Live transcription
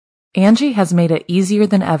Angie has made it easier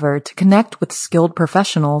than ever to connect with skilled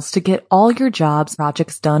professionals to get all your jobs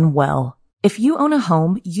projects done well. If you own a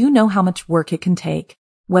home, you know how much work it can take,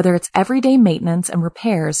 whether it's everyday maintenance and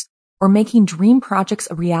repairs or making dream projects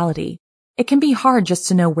a reality. It can be hard just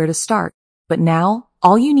to know where to start, but now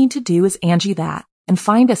all you need to do is Angie that and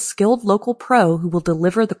find a skilled local pro who will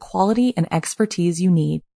deliver the quality and expertise you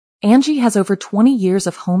need. Angie has over 20 years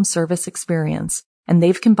of home service experience, and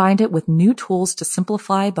they've combined it with new tools to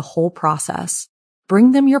simplify the whole process.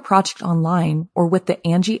 Bring them your project online or with the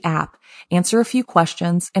Angie app, answer a few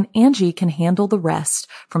questions, and Angie can handle the rest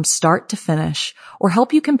from start to finish, or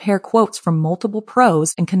help you compare quotes from multiple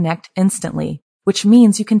pros and connect instantly, which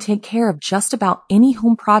means you can take care of just about any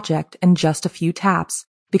home project in just a few taps.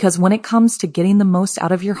 Because when it comes to getting the most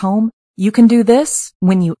out of your home, you can do this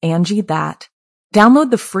when you Angie that.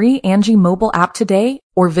 Download the free Angie mobile app today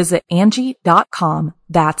or visit Angie.com.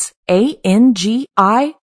 That's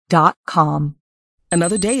ANGI.com.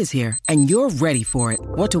 Another day is here, and you're ready for it.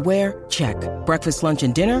 What to wear? Check. Breakfast, lunch,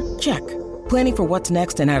 and dinner? Check. Planning for what's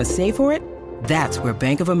next and how to save for it? That's where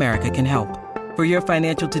Bank of America can help. For your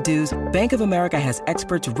financial to-dos, Bank of America has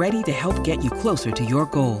experts ready to help get you closer to your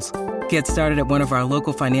goals. Get started at one of our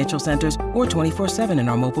local financial centers or 24/7 in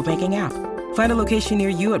our mobile banking app. Find a location near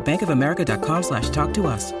you at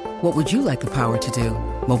bankofamerica.com/talktous. What would you like the power to do?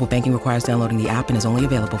 Mobile banking requires downloading the app and is only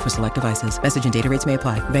available for select devices. Message and data rates may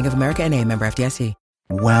apply. Bank of America N.A., member FDIC.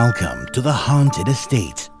 Welcome to The Haunted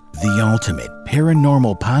Estate, the ultimate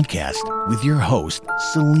paranormal podcast with your host,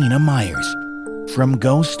 Selena Myers. From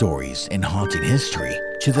ghost stories and haunted history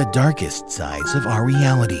to the darkest sides of our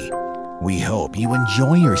reality, we hope you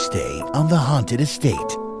enjoy your stay on The Haunted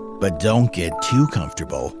Estate. But don't get too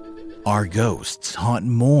comfortable. Our ghosts haunt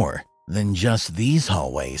more than just these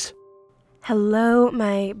hallways. Hello,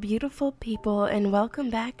 my beautiful people, and welcome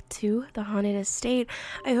back to The Haunted Estate.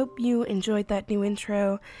 I hope you enjoyed that new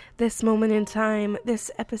intro. This moment in time, this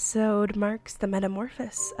episode marks the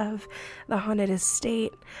metamorphosis of The Haunted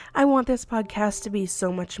Estate. I want this podcast to be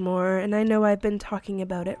so much more, and I know I've been talking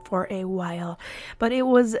about it for a while, but it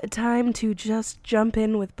was time to just jump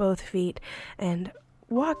in with both feet and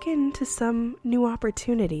walk into some new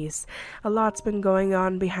opportunities. A lot's been going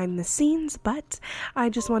on behind the scenes, but I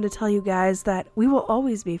just want to tell you guys that we will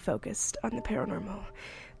always be focused on the paranormal,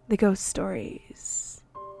 the ghost stories,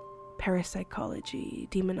 parapsychology,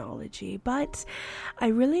 demonology, but I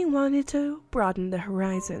really wanted to broaden the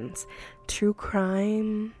horizons. True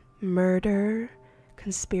crime, murder,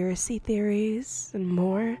 conspiracy theories, and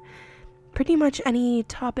more. Pretty much any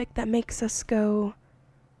topic that makes us go,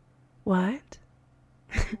 what?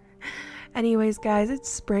 Anyways, guys, it's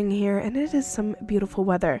spring here and it is some beautiful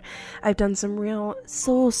weather. I've done some real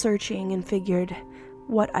soul searching and figured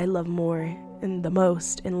what I love more and the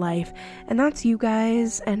most in life, and that's you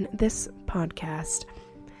guys and this podcast.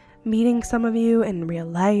 Meeting some of you in real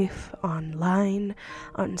life, online,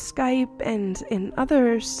 on Skype, and in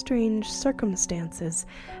other strange circumstances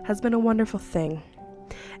has been a wonderful thing.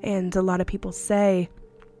 And a lot of people say,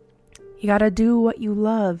 you gotta do what you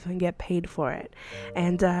love and get paid for it.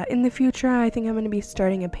 And in the future, I think I'm gonna be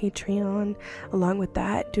starting a Patreon along with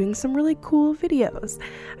that, doing some really cool videos.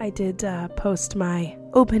 I did post my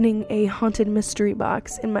opening a haunted mystery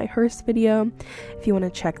box in my Hearst video. If you want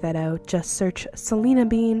to check that out, just search Selena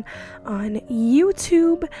Bean on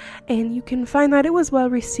YouTube and you can find that it was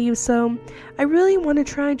well received. So I really want to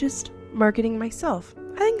try just marketing myself.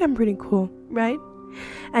 I think I'm pretty cool, right?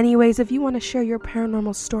 Anyways, if you want to share your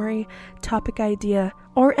paranormal story, topic idea,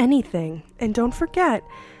 or anything, and don't forget,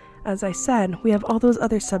 as I said, we have all those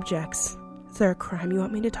other subjects. Is there a crime you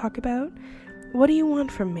want me to talk about? What do you want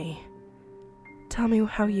from me? Tell me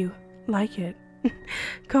how you like it.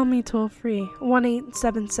 Call me toll free,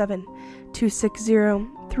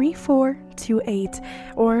 1-877-260-3428,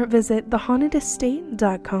 or visit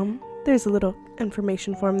thehauntedestate.com. There's a little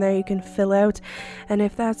information form there you can fill out, and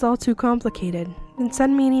if that's all too complicated, then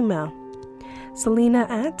send me an email,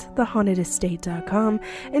 selena@thehauntedestate.com,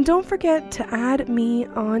 and don't forget to add me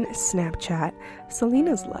on Snapchat,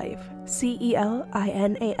 Selena's Life,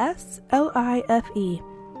 CELINASLIFE.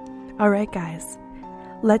 Alright guys,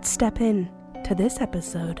 let's step in to this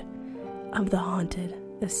episode of The Haunted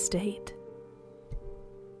Estate.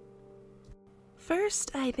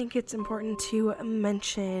 First, I think it's important to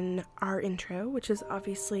mention our intro, which is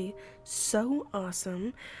obviously so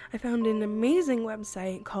awesome. I found an amazing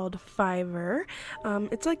website called Fiverr.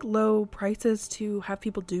 It's like low prices to have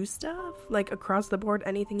people do stuff, like across the board,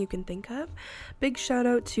 anything you can think of. Big shout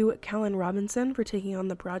out to Callan Robinson for taking on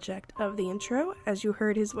the project of the intro. As you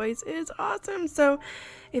heard, his voice is awesome. So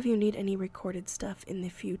if you need any recorded stuff in the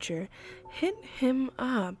future, hit him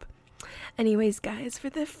up. Anyways, guys, for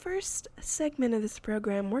the first segment of this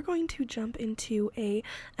program, we're going to jump into a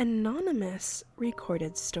anonymous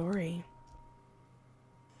recorded story.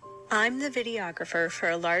 I'm the videographer for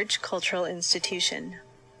a large cultural institution.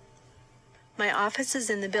 My office is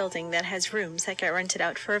in the building that has rooms that get rented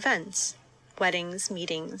out for events, weddings,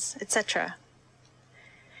 meetings, etc.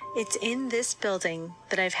 It's in this building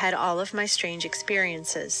that I've had all of my strange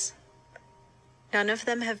experiences. None of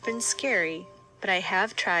them have been scary, but I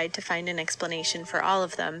have tried to find an explanation for all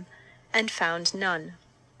of them, and found none.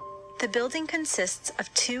 The building consists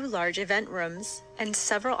of 2 large event rooms and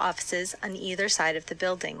several offices on either side of the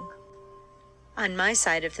building. On my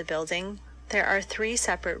side of the building, there are 3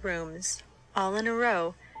 separate rooms, all in a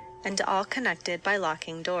row, and all connected by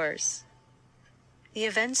locking doors. The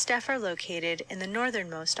event staff are located in the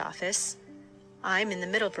northernmost office, I'm in the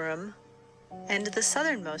middle room, and the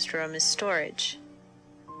southernmost room is storage.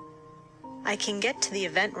 I can get to the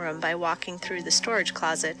event room by walking through the storage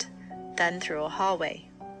closet, then through a hallway.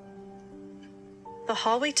 The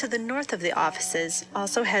hallway to the north of the offices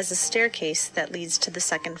also has a staircase that leads to the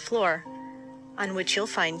 2nd floor, on which you'll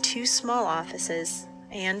find 2 small offices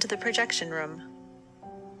and the projection room.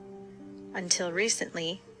 Until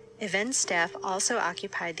recently, event staff also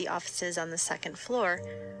occupied the offices on the 2nd floor,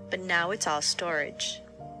 but now it's all storage.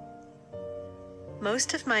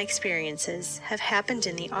 Most of my experiences have happened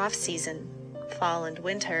in the off-season, fall and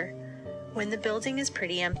winter, when the building is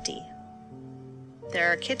pretty empty.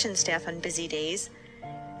 There are kitchen staff on busy days,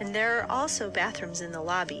 and there are also bathrooms in the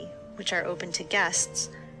lobby, which are open to guests,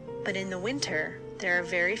 but in the winter, there are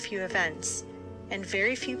very few events and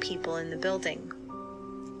very few people in the building.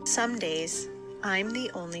 Some days, I'm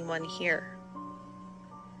the only one here.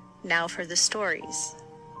 Now for the stories.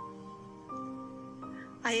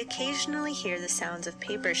 I occasionally hear the sounds of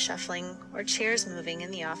papers shuffling or chairs moving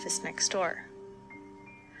in the office next door.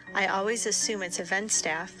 I always assume it's event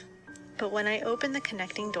staff, but when I open the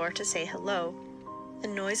connecting door to say hello, the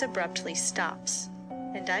noise abruptly stops,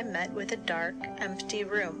 and I'm met with a dark, empty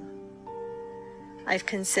room. I've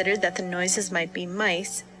considered that the noises might be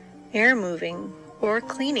mice, air moving, or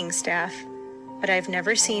cleaning staff, but I've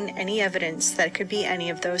never seen any evidence that it could be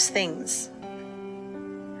any of those things.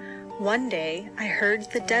 One day, I heard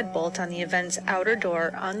the deadbolt on the event's outer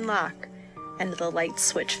door unlock and the light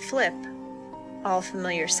switch flip, all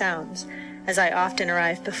familiar sounds, as I often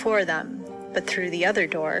arrive before them, but through the other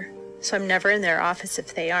door, so I'm never in their office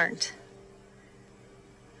if they aren't.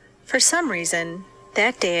 For some reason,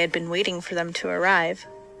 that day I'd been waiting for them to arrive,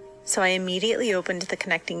 so I immediately opened the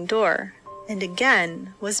connecting door, and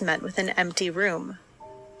again was met with an empty room.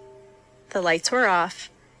 The lights were off,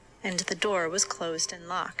 and the door was closed and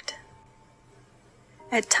locked.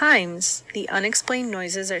 At times, the unexplained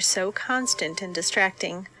noises are so constant and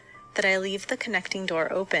distracting that I leave the connecting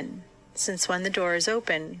door open, since when the door is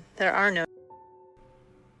open, there are no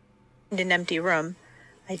in an empty room,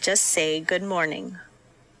 I just say good morning.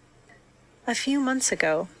 A few months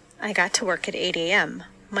ago, I got to work at 8 a.m.,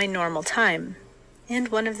 my normal time, and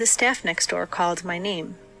one of the staff next door called my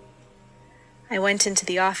name. I went into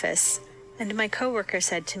the office, and my coworker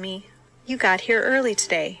said to me, "You got here early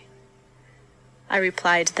today." I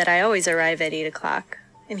replied that I always arrive at 8 o'clock,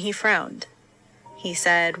 and he frowned. He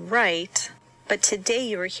said, "Right, but today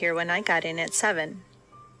you were here when I got in at 7.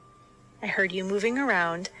 I heard you moving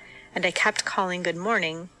around, and I kept calling good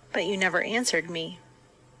morning, but you never answered me."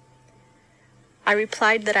 I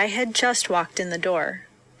replied that I had just walked in the door,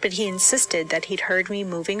 but he insisted that he'd heard me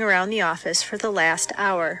moving around the office for the last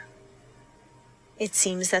hour. It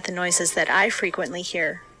seems that the noises that I frequently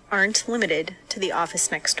hear aren't limited to the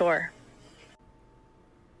office next door.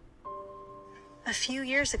 A few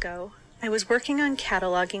years ago, I was working on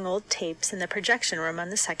cataloging old tapes in the projection room on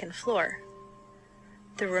the 2nd floor.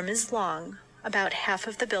 The room is long, about half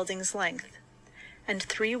of the building's length, and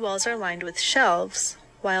 3 walls are lined with shelves,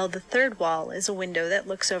 while the 3rd wall is a window that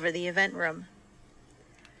looks over the event room.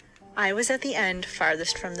 I was at the end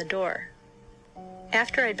farthest from the door.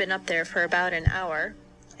 After I'd been up there for about an hour,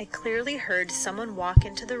 I clearly heard someone walk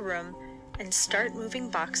into the room and start moving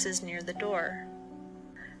boxes near the door.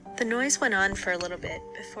 The noise went on for a little bit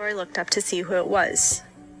before I looked up to see who it was,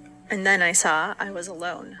 and then I saw I was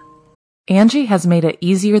alone. Angie has made it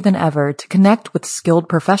easier than ever to connect with skilled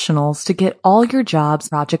professionals to get all your jobs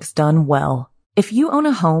projects done well. If you own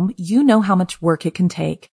a home, you know how much work it can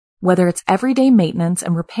take, whether it's everyday maintenance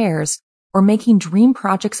and repairs or making dream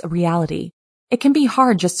projects a reality. It can be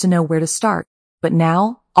hard just to know where to start, but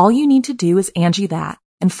now all you need to do is Angie that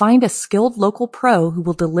and find a skilled local pro who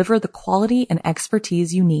will deliver the quality and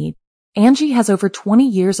expertise you need. Angie has over 20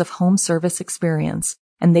 years of home service experience,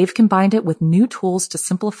 and they've combined it with new tools to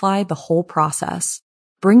simplify the whole process.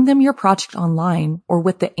 Bring them your project online or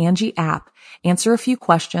with the Angie app, answer a few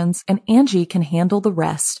questions, and Angie can handle the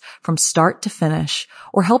rest from start to finish,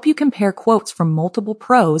 or help you compare quotes from multiple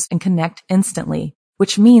pros and connect instantly,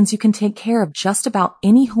 which means you can take care of just about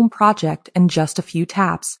any home project in just a few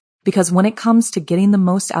taps. Because when it comes to getting the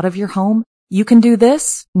most out of your home, you can do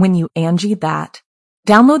this when you Angie that.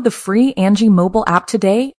 Download the free Angie mobile app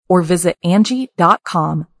today or visit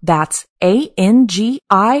Angie.com. That's ANGI.com.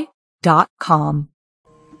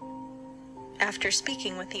 After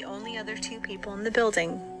speaking with the only other two people in the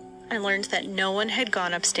building, I learned that no one had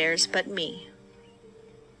gone upstairs but me.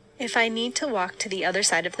 If I need to walk to the other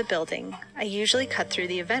side of the building, I usually cut through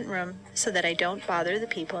the event room so that I don't bother the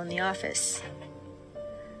people in the office.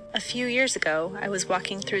 A few years ago, I was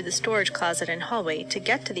walking through the storage closet and hallway to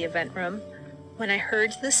get to the event room when I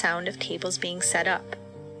heard the sound of tables being set up.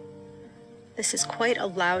 This is quite a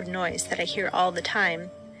loud noise that I hear all the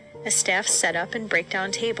time, as staff set up and break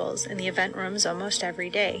down tables in the event rooms almost every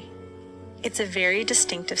day. It's a very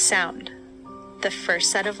distinctive sound. The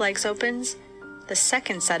first set of legs opens, the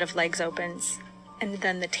second set of legs opens, and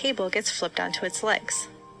then the table gets flipped onto its legs.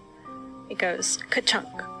 It goes ka-chunk,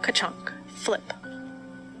 ka-chunk, flip.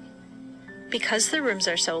 Because the rooms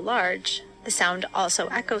are so large, the sound also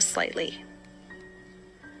echoes slightly.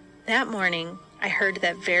 That morning, I heard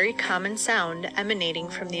that very common sound emanating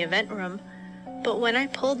from the event room, but when I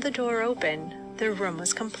pulled the door open, the room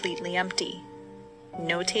was completely empty.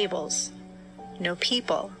 No tables, no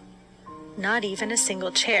people, not even a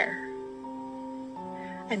single chair.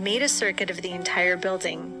 I made a circuit of the entire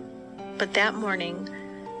building, but that morning,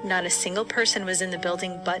 not a single person was in the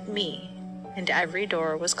building but me, and every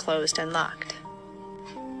door was closed and locked.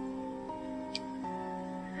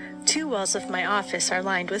 Two walls of my office are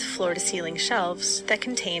lined with floor-to-ceiling shelves that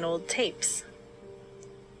contain old tapes.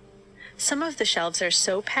 Some of the shelves are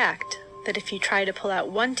so packed that if you try to pull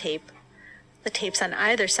out one tape, the tapes on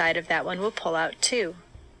either side of that one will pull out too.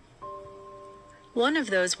 One of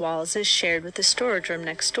those walls is shared with the storage room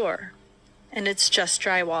next door, and it's just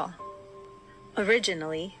drywall.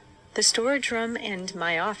 Originally, the storage room and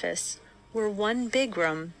my office were one big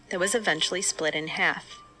room that was eventually split in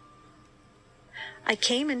half. I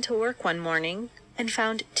came into work one morning and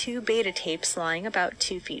found two beta tapes lying about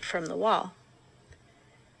 2 feet from the wall.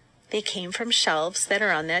 They came from shelves that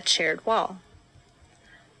are on that shared wall.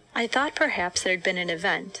 I thought perhaps there had been an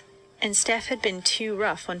event, and staff had been too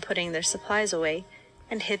rough when putting their supplies away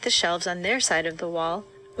and hit the shelves on their side of the wall,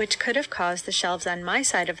 which could have caused the shelves on my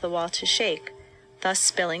side of the wall to shake, thus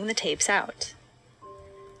spilling the tapes out.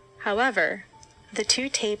 However, the two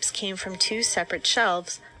tapes came from two separate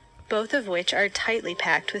shelves, both of which are tightly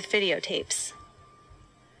packed with videotapes.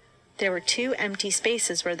 There were two empty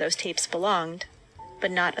spaces where those tapes belonged, but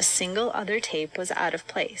not a single other tape was out of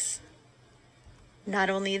place. Not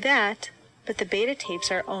only that, but the beta tapes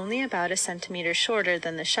are only about 1 centimeter shorter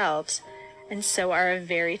than the shelves, and so are a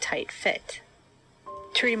very tight fit.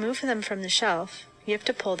 To remove them from the shelf, you have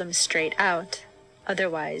to pull them straight out,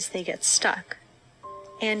 otherwise they get stuck.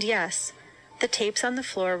 And yes, the tapes on the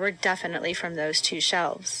floor were definitely from those two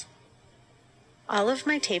shelves. All of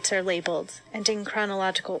my tapes are labeled and in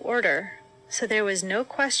chronological order, so there was no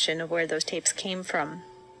question of where those tapes came from.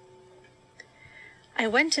 I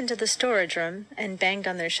went into the storage room and banged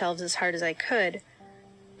on their shelves as hard as I could,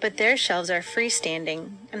 but their shelves are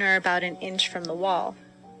freestanding and are about 1 inch from the wall.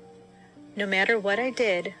 No matter what I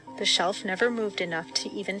did, the shelf never moved enough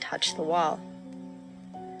to even touch the wall.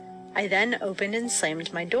 I then opened and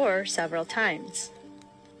slammed my door several times.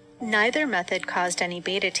 Neither method caused any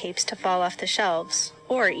beta tapes to fall off the shelves,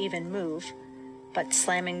 or even move, but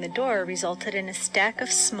slamming the door resulted in a stack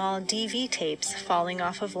of small DV tapes falling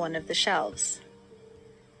off of one of the shelves.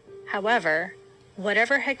 However,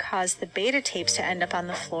 whatever had caused the beta tapes to end up on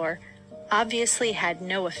the floor obviously had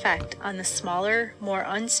no effect on the smaller, more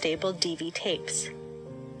unstable DV tapes.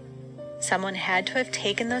 Someone had to have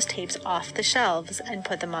taken those tapes off the shelves and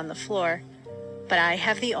put them on the floor, but I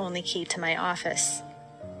have the only key to my office.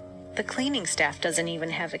 The cleaning staff doesn't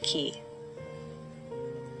even have a key.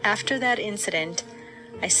 After that incident,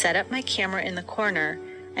 I set up my camera in the corner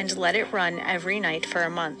and let it run every night for a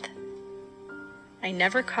month. I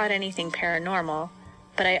never caught anything paranormal,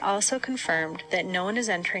 but I also confirmed that no one is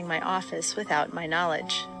entering my office without my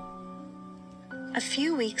knowledge. A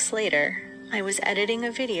few weeks later, I was editing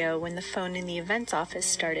a video when the phone in the events office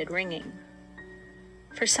started ringing.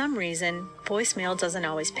 For some reason, voicemail doesn't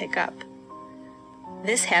always pick up.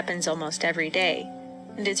 This happens almost every day,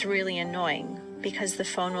 and it's really annoying because the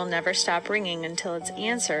phone will never stop ringing until it's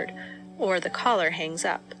answered or the caller hangs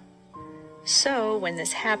up. So when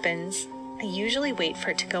this happens, I usually wait for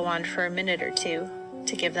it to go on for a minute or two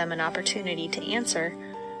to give them an opportunity to answer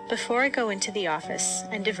before I go into the office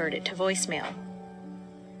and divert it to voicemail.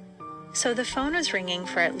 So the phone was ringing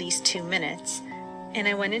for at least 2 minutes, and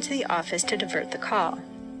I went into the office to divert the call.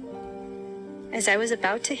 As I was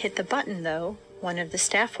about to hit the button, though, one of the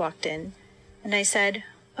staff walked in, and I said,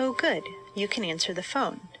 "Oh good, you can answer the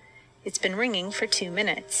phone. It's been ringing for 2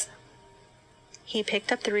 minutes." He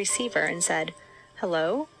picked up the receiver and said,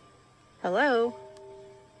 "Hello? Hello?"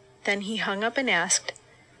 Then he hung up and asked,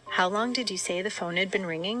 "How long did you say the phone had been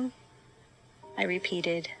ringing?" I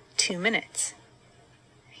repeated, 2 minutes.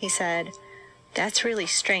 He said, "That's really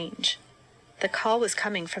strange. The call was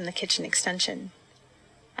coming from the kitchen extension.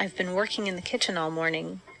 I've been working in the kitchen all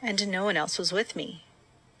morning, and no one else was with me."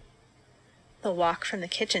 The walk from the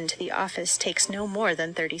kitchen to the office takes no more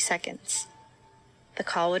than 30 seconds. The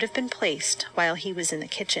call would have been placed while he was in the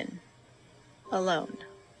kitchen, alone.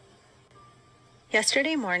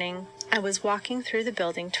 Yesterday morning, I was walking through the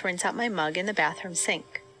building to rinse out my mug in the bathroom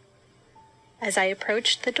sink. As I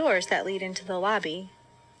approached the doors that lead into the lobby,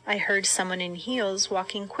 I heard someone in heels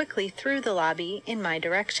walking quickly through the lobby in my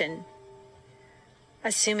direction.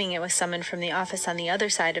 Assuming it was someone from the office on the other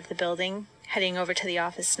side of the building, heading over to the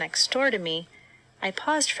office next door to me, I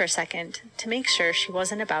paused for a second to make sure she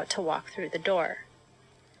wasn't about to walk through the door.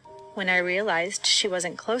 When I realized she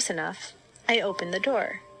wasn't close enough, I opened the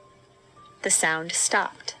door. The sound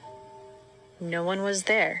stopped. No one was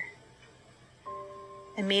there.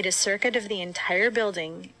 I made a circuit of the entire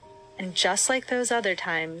building, and just like those other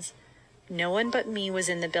times, no one but me was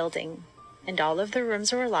in the building, and all of the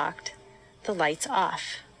rooms were locked, the lights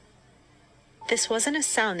off. This wasn't a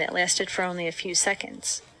sound that lasted for only a few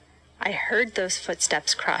seconds. I heard those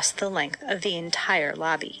footsteps cross the length of the entire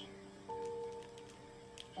lobby.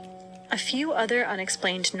 A few other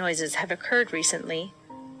unexplained noises have occurred recently,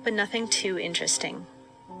 but nothing too interesting.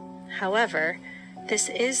 However, this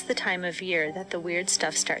is the time of year that the weird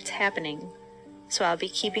stuff starts happening, so I'll be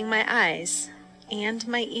keeping my eyes and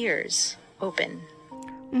my ears open.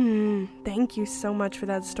 Thank you so much for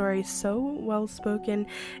that story. So well spoken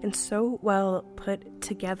and so well put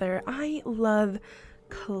together. I love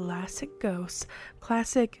classic ghosts.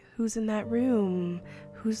 Classic who's in that room,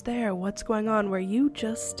 who's there, what's going on, where you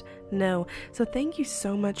just know. So thank you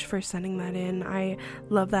so much for sending that in. I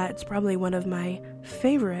love that. It's probably one of my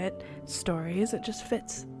favorite stories. It just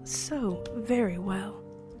fits so very well.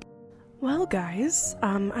 Well, guys,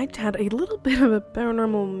 I had a little bit of a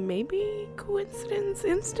paranormal maybe coincidence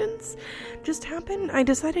instance just happen. I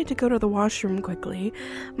decided to go to the washroom quickly.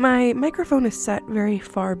 My microphone is set very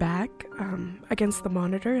far back against the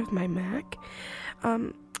monitor of my Mac.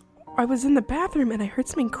 I was in the bathroom and I heard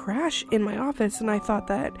something crash in my office, and I thought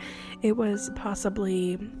that it was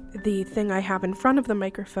possibly the thing I have in front of the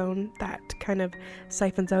microphone that kind of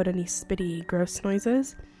siphons out any spitty, gross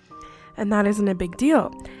noises. And that isn't a big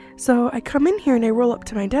deal. So I come in here and I roll up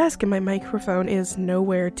to my desk and my microphone is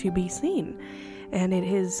nowhere to be seen. And it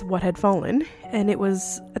is what had fallen. And it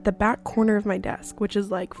was at the back corner of my desk, which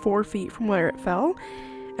is like 4 feet from where it fell.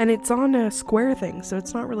 And it's on a square thing, so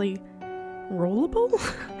it's not really rollable.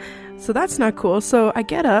 So that's not cool. So I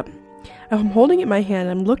get up, I'm holding it in my hand,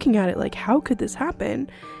 I'm looking at it like, how could this happen?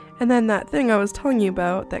 And then that thing I was telling you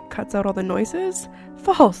about that cuts out all the noises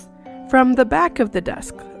falls from the back of the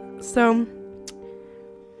desk. So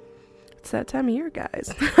it's that time of year,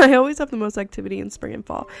 guys. I always have the most activity in spring and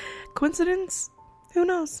fall. Coincidence? Who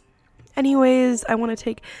knows? Anyways, I want to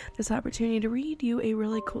take this opportunity to read you a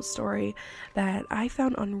really cool story that I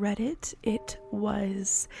found on Reddit. It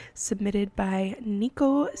was submitted by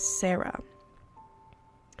Nico Sarah.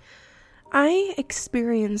 I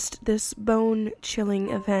experienced this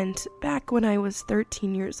bone-chilling event back when I was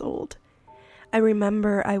 13 years old. I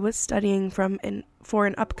remember I was studying for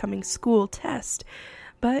an upcoming school test,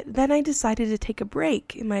 but then I decided to take a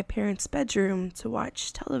break in my parents' bedroom to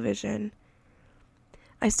watch television.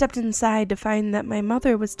 I stepped inside to find that my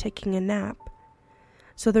mother was taking a nap,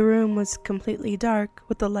 so the room was completely dark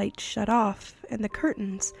with the lights shut off and the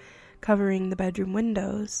curtains covering the bedroom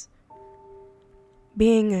windows.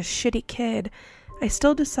 Being a shitty kid, I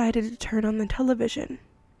still decided to turn on the television,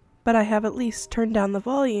 but I have at least turned down the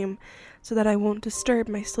volume so that I won't disturb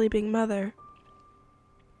my sleeping mother.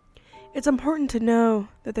 It's important to know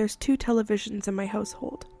that there's 2 televisions in my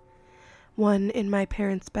household. One in my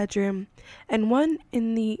parents' bedroom, and one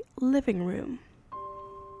in the living room.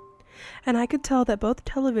 And I could tell that both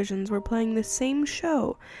televisions were playing the same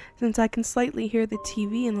show, since I can slightly hear the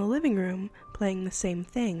TV in the living room playing the same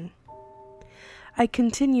thing. I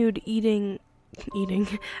continued eating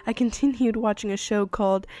I continued watching a show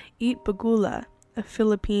called Eat Bagula, a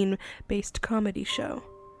Philippine-based comedy show.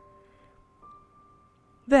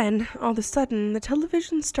 Then, all of a sudden, the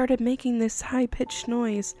television started making this high-pitched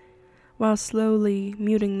noise while slowly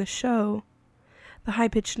muting the show. The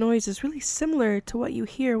high-pitched noise is really similar to what you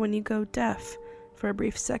hear when you go deaf for a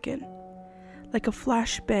brief second, like a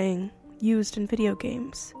flashbang used in video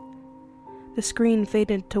games. The screen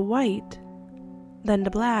faded to white, then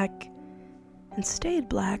to black, and stayed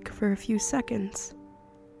black for a few seconds.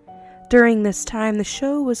 During this time, the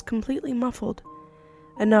show was completely muffled,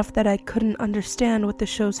 enough that I couldn't understand what the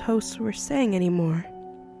show's hosts were saying anymore.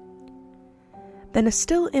 Then a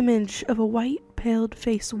still image of a white,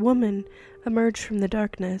 paled-faced woman emerged from the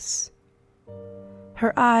darkness.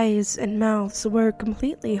 Her eyes and mouths were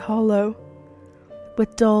completely hollow,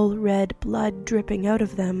 with dull red blood dripping out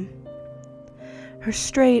of them. Her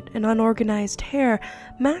straight and unorganized hair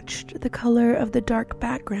matched the color of the dark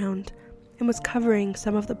background and was covering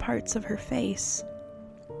some of the parts of her face.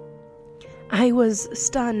 I was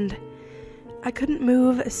stunned. I couldn't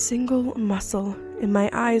move a single muscle, and my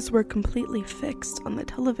eyes were completely fixed on the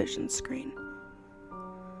television screen.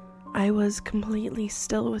 I was completely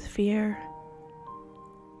still with fear.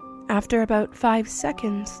 After about 5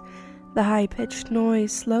 seconds, the high-pitched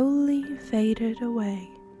noise slowly faded away,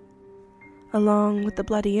 along with the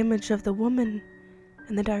bloody image of the woman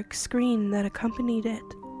and the dark screen that accompanied it.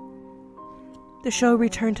 The show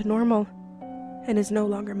returned to normal and is no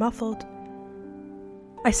longer muffled.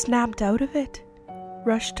 I snapped out of it,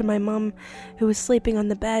 rushed to my mom, who was sleeping on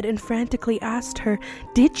the bed, and frantically asked her,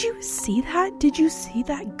 "Did you see that? Did you see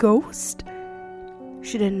that ghost?"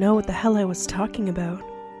 She didn't know what the hell I was talking about.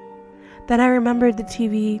 Then I remembered the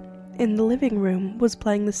TV in the living room was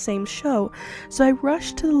playing the same show, so I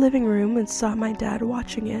rushed to the living room and saw my dad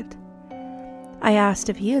watching it. I asked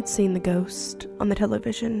if he had seen the ghost on the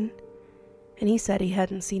television, and he said he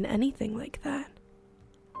hadn't seen anything like that.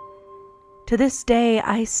 To this day,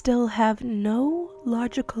 I still have no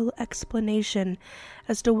logical explanation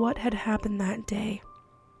as to what had happened that day.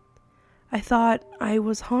 I thought I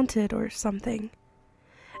was haunted or something,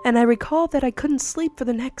 and I recall that I couldn't sleep for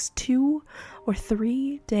the next 2 or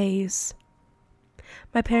 3 days.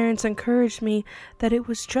 My parents encouraged me that it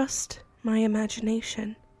was just my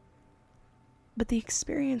imagination, but the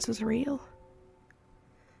experience was real.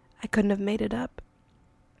 I couldn't have made it up.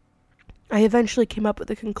 I eventually came up with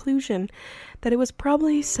the conclusion that it was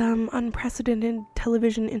probably some unprecedented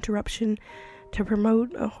television interruption to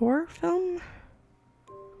promote a horror film.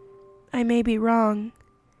 I may be wrong,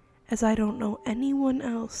 as I don't know anyone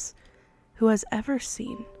else who has ever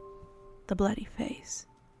seen the bloody face.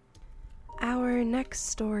 Our next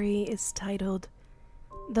story is titled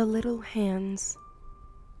The Little Hands.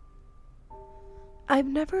 I've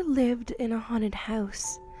never lived in a haunted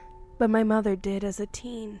house, but my mother did as a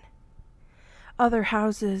teen. Other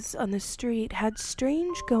houses on the street had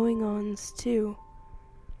strange going-ons too.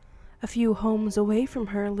 A few homes away from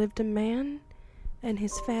her lived a man and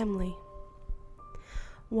his family.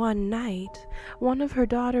 One night, one of her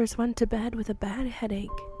daughters went to bed with a bad headache.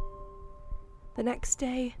 The next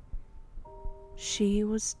day, she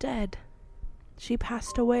was dead. She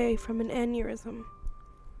passed away from an aneurysm.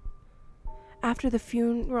 After the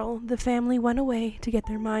funeral, the family went away to get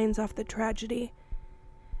their minds off the tragedy,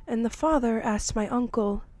 and the father asked my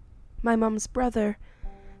uncle, my mom's brother,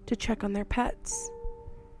 to check on their pets.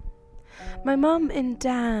 My mom and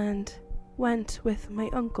dad went with my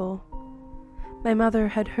uncle. My mother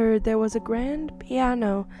had heard there was a grand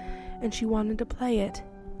piano and she wanted to play it.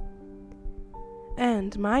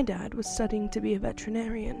 And my dad was studying to be a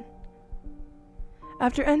veterinarian.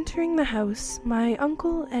 After entering the house, my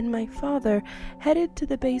uncle and my father headed to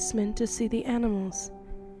the basement to see the animals,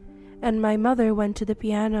 and my mother went to the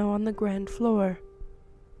piano on the ground floor.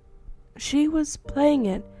 She was playing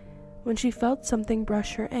it when she felt something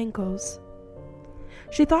brush her ankles.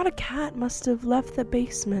 She thought a cat must have left the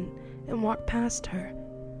basement and walked past her.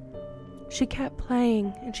 She kept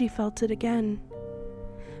playing and she felt it again.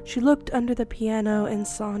 She looked under the piano and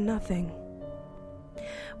saw nothing.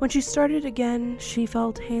 When she started again, she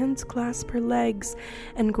felt hands clasp her legs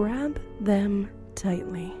and grab them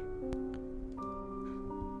tightly.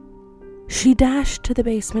 She dashed to the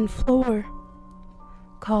basement floor,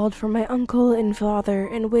 called for my uncle and father,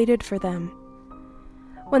 and waited for them.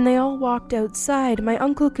 When they all walked outside, my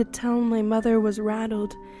uncle could tell my mother was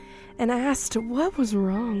rattled and asked what was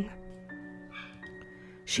wrong.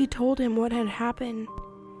 She told him what had happened,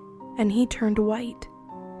 and he turned white.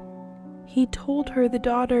 He told her the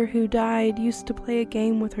daughter who died used to play a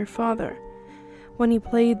game with her father, When he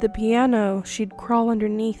played the piano, she'd crawl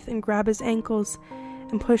underneath and grab his ankles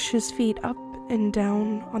and push his feet up and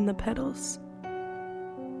down on the pedals.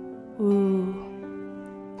 Ooh.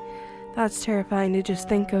 That's terrifying to just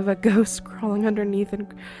think of, a ghost crawling underneath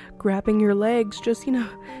and grabbing your legs, just,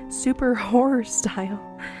 super horror style.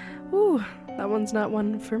 Ooh, that one's not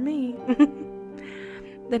one for me.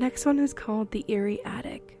 The next one is called The Eerie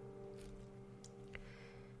Attic.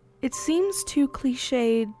 It seems too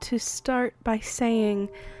cliched to start by saying,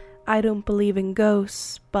 I don't believe in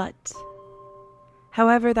ghosts, but...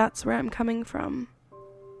 However, that's where I'm coming from.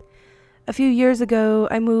 A few years ago,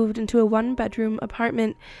 I moved into a one-bedroom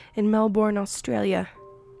apartment in Melbourne, Australia.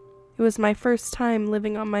 It was my first time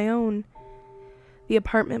living on my own. The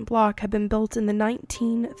apartment block had been built in the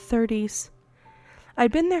 1930s.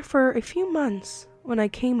 I'd been there for a few months when I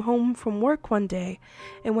came home from work one day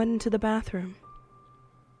and went into the bathroom.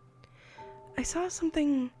 I saw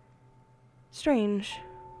something strange.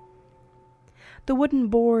 The wooden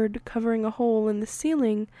board covering a hole in the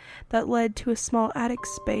ceiling that led to a small attic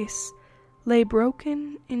space lay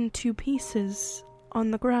broken into pieces on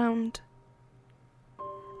the ground.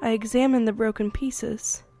 I examined the broken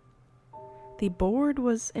pieces. The board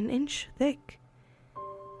was an inch thick.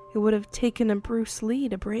 It would have taken a Bruce Lee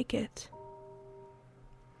to break it.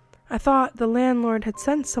 I thought the landlord had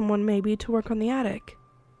sent someone maybe to work on the attic.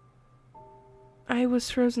 I was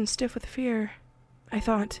frozen stiff with fear. I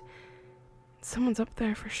thought, someone's up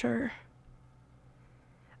there for sure.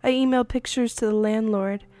 I emailed pictures to the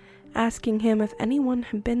landlord, asking him if anyone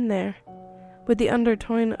had been there, with the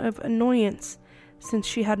undertone of annoyance since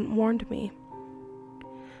she hadn't warned me.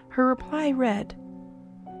 Her reply read,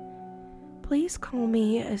 "Please call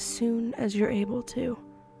me as soon as you're able to."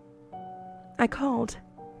 I called.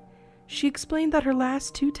 She explained that her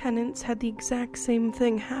last 2 tenants had the exact same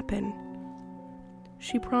thing happen.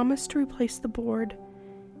 She promised to replace the board,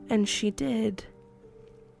 and she did.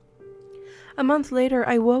 A month later,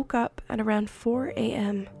 I woke up at around 4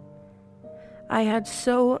 a.m. I had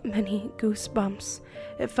so many goosebumps.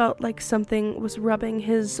 It felt like something was rubbing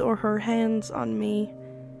his or her hands on me.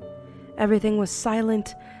 Everything was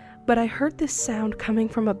silent, but I heard this sound coming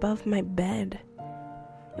from above my bed.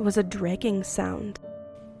 It was a dragging sound,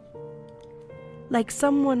 like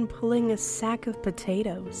someone pulling a sack of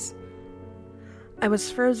potatoes. I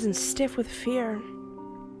was frozen stiff with fear.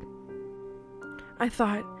 I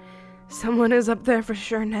thought, someone is up there for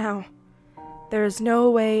sure now. There is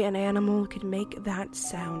no way an animal could make that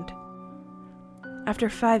sound. After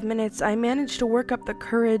 5 minutes, I managed to work up the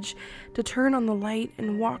courage to turn on the light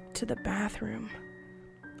and walk to the bathroom.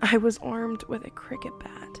 I was armed with a cricket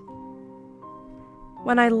bat.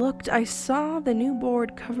 When I looked, I saw the new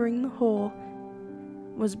board covering the hole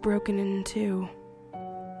was broken in two.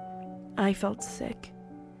 I felt sick.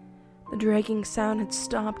 The dragging sound had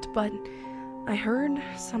stopped, but I heard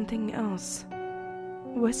something else.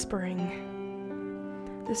 Whispering.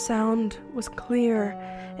 The sound was clear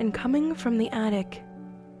and coming from the attic.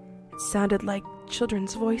 It sounded like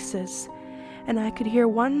children's voices, and I could hear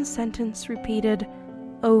one sentence repeated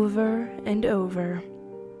over and over.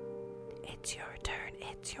 "It's your turn,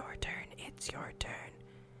 it's your turn, it's your turn."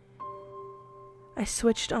 I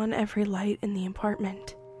switched on every light in the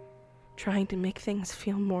apartment, trying to make things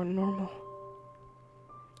feel more normal.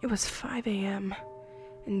 It was 5 a.m.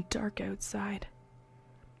 and dark outside.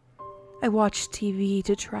 I watched TV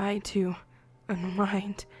to try to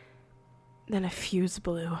unwind. Then a fuse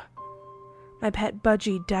blew. My pet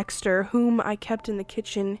budgie, Dexter, whom I kept in the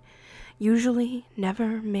kitchen, usually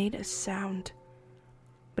never made a sound,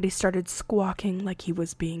 but he started squawking like he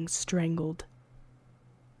was being strangled.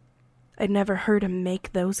 I'd never heard him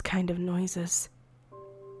make those kind of noises.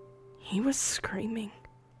 He was screaming.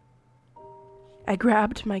 I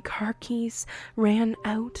grabbed my car keys, ran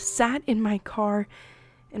out, sat in my car,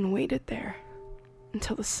 and waited there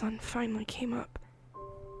until the sun finally came up.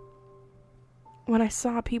 When I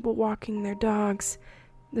saw people walking their dogs,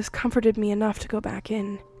 this comforted me enough to go back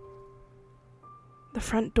in. The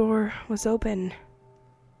front door was open,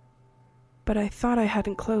 but I thought I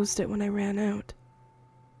hadn't closed it when I ran out.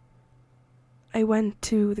 I went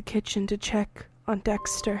to the kitchen to check on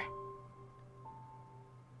Dexter,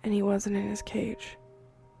 and he wasn't in his cage.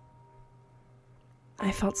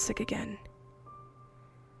 I felt sick again.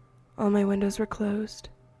 All my windows were closed,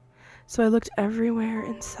 so I looked everywhere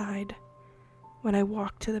inside when I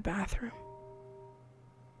walked to the bathroom.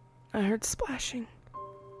 I heard splashing.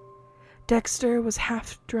 Dexter was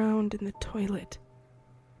half drowned in the toilet.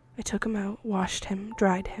 I took him out, washed him,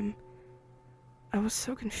 dried him. I was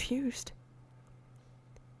so confused.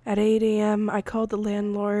 At 8 a.m., I called the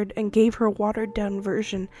landlord and gave her a watered-down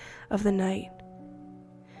version of the night.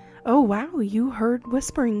 "Oh wow, you heard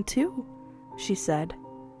whispering too," she said.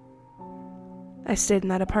 I stayed in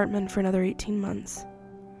that apartment for another 18 months.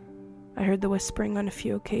 I heard the whispering on a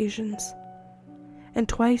few occasions, and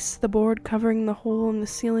twice the board covering the hole in the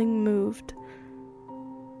ceiling moved.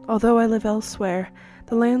 Although I live elsewhere,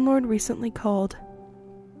 the landlord recently called.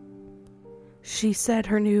 She said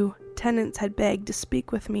her new tenants had begged to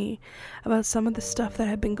speak with me about some of the stuff that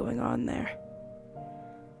had been going on there.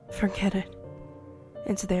 Forget it.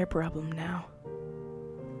 It's their problem now.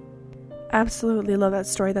 Absolutely love that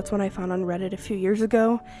story. That's one I found on Reddit a few years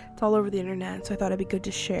ago. It's all over the internet, so I thought it'd be good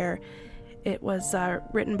to share. It was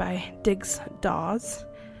written by Diggs Dawes.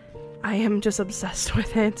 I am just obsessed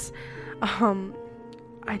with it.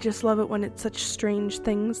 I just love it when it's such strange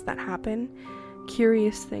things that happen.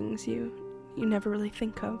 Curious things you never really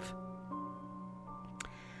think of.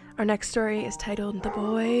 Our next story is titled The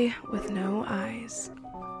Boy with No Eyes.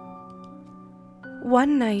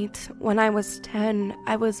 One night, when I was 10,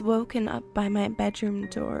 I was woken up by my bedroom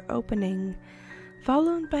door opening,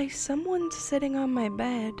 followed by someone sitting on my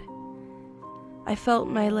bed. I felt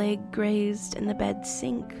my leg grazed and the bed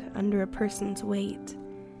sink under a person's weight.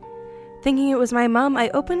 Thinking it was my mom, I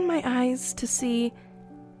opened my eyes to see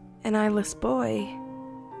an eyeless boy.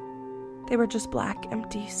 They were just black,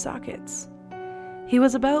 empty sockets. He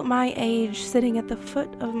was about my age, sitting at the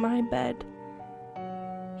foot of my bed.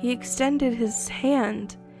 He extended his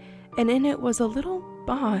hand, and in it was a little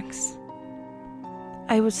box.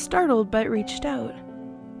 I was startled but reached out.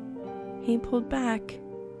 He pulled back.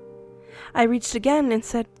 I reached again and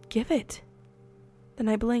said, "Give it." Then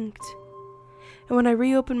I blinked, and when I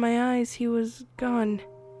reopened my eyes, he was gone.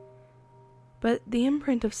 But the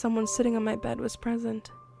imprint of someone sitting on my bed was present.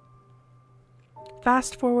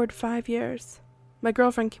 Fast forward 5 years. My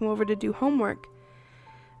girlfriend came over to do homework.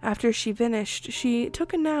 After she finished, she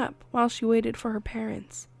took a nap while she waited for her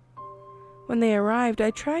parents. When they arrived, I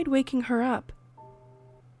tried waking her up.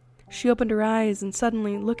 She opened her eyes and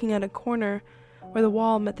suddenly, looking at a corner where the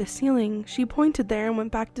wall met the ceiling, she pointed there and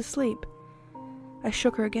went back to sleep. I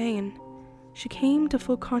shook her again. She came to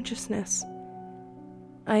full consciousness.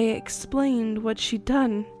 I explained what she'd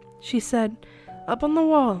done. She said, "Up on the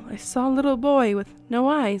wall, I saw a little boy with no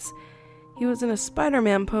eyes. He was in a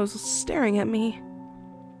Spider-Man pose staring at me."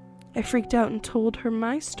 I freaked out and told her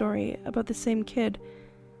my story about the same kid.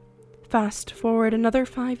 Fast forward another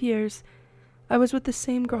 5 years, I was with the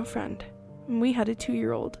same girlfriend, and we had a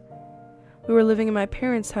 2-year-old. We were living in my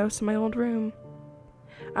parents' house in my old room.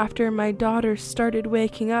 After my daughter started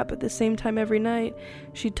waking up at the same time every night,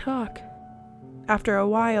 she'd talk. After a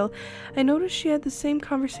while, I noticed she had the same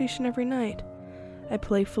conversation every night. I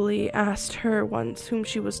playfully asked her once whom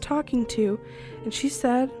she was talking to, and she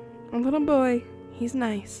said, "A little boy, he's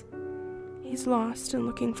nice. He's lost and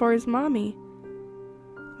looking for his mommy."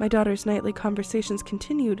 My daughter's nightly conversations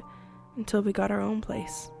continued until we got our own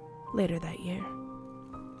place later that year.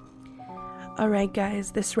 Alright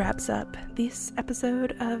guys, this wraps up this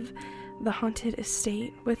episode of The Haunted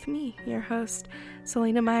Estate with me, your host,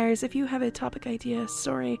 Selena Myers. If you have a topic idea,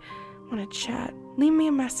 story, want to chat, leave me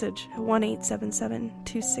a message at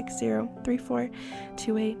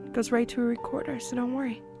 1-877-260-3428. It goes right to a recorder, so don't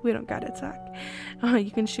worry. We don't gotta talk.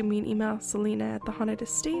 You can shoot me an email,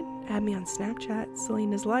 selena@thehauntedestate, add me on Snapchat,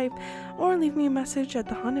 Selena's Life, or leave me a message at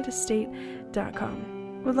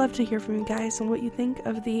thehauntedestate.com. Would love to hear from you guys and what you think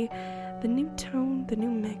of the new tone, the new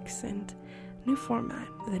mix, and new format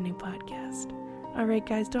of the new podcast. Alright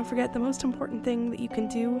guys, don't forget the most important thing that you can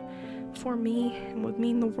do for me and would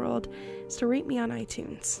mean the world is to rate me on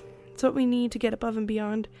iTunes. It's what we need to get above and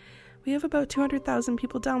beyond. We have about 200,000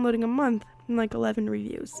 people downloading a month and like 11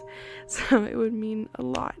 reviews. So it would mean a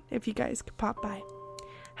lot if you guys could pop by.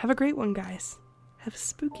 Have a great one, guys. Have a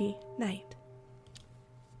spooky night.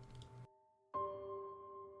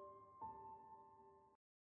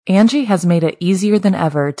 Angie has made it easier than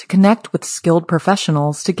ever to connect with skilled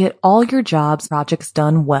professionals to get all your jobs projects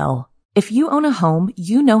done well. If you own a home,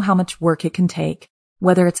 you know how much work it can take,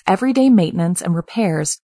 whether it's everyday maintenance and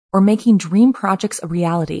repairs or making dream projects a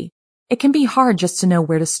reality. It can be hard just to know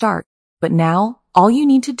where to start, but now all you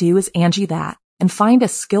need to do is Angie that and find a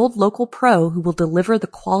skilled local pro who will deliver the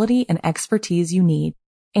quality and expertise you need.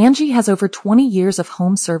 Angie has over 20 years of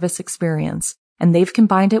home service experience, and they've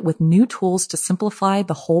combined it with new tools to simplify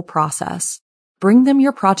the whole process. Bring them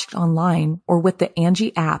your project online or with the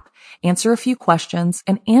Angie app, answer a few questions,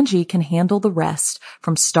 and Angie can handle the rest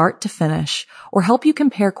from start to finish or help you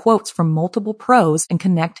compare quotes from multiple pros and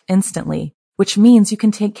connect instantly, which means you can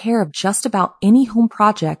take care of just about any home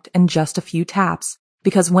project in just a few taps.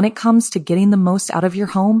 Because when it comes to getting the most out of your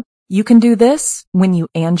home, you can do this when you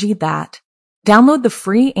Angie that. Download the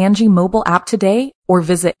free Angie mobile app today or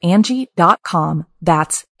visit Angie.com.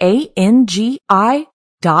 That's ANGI.com.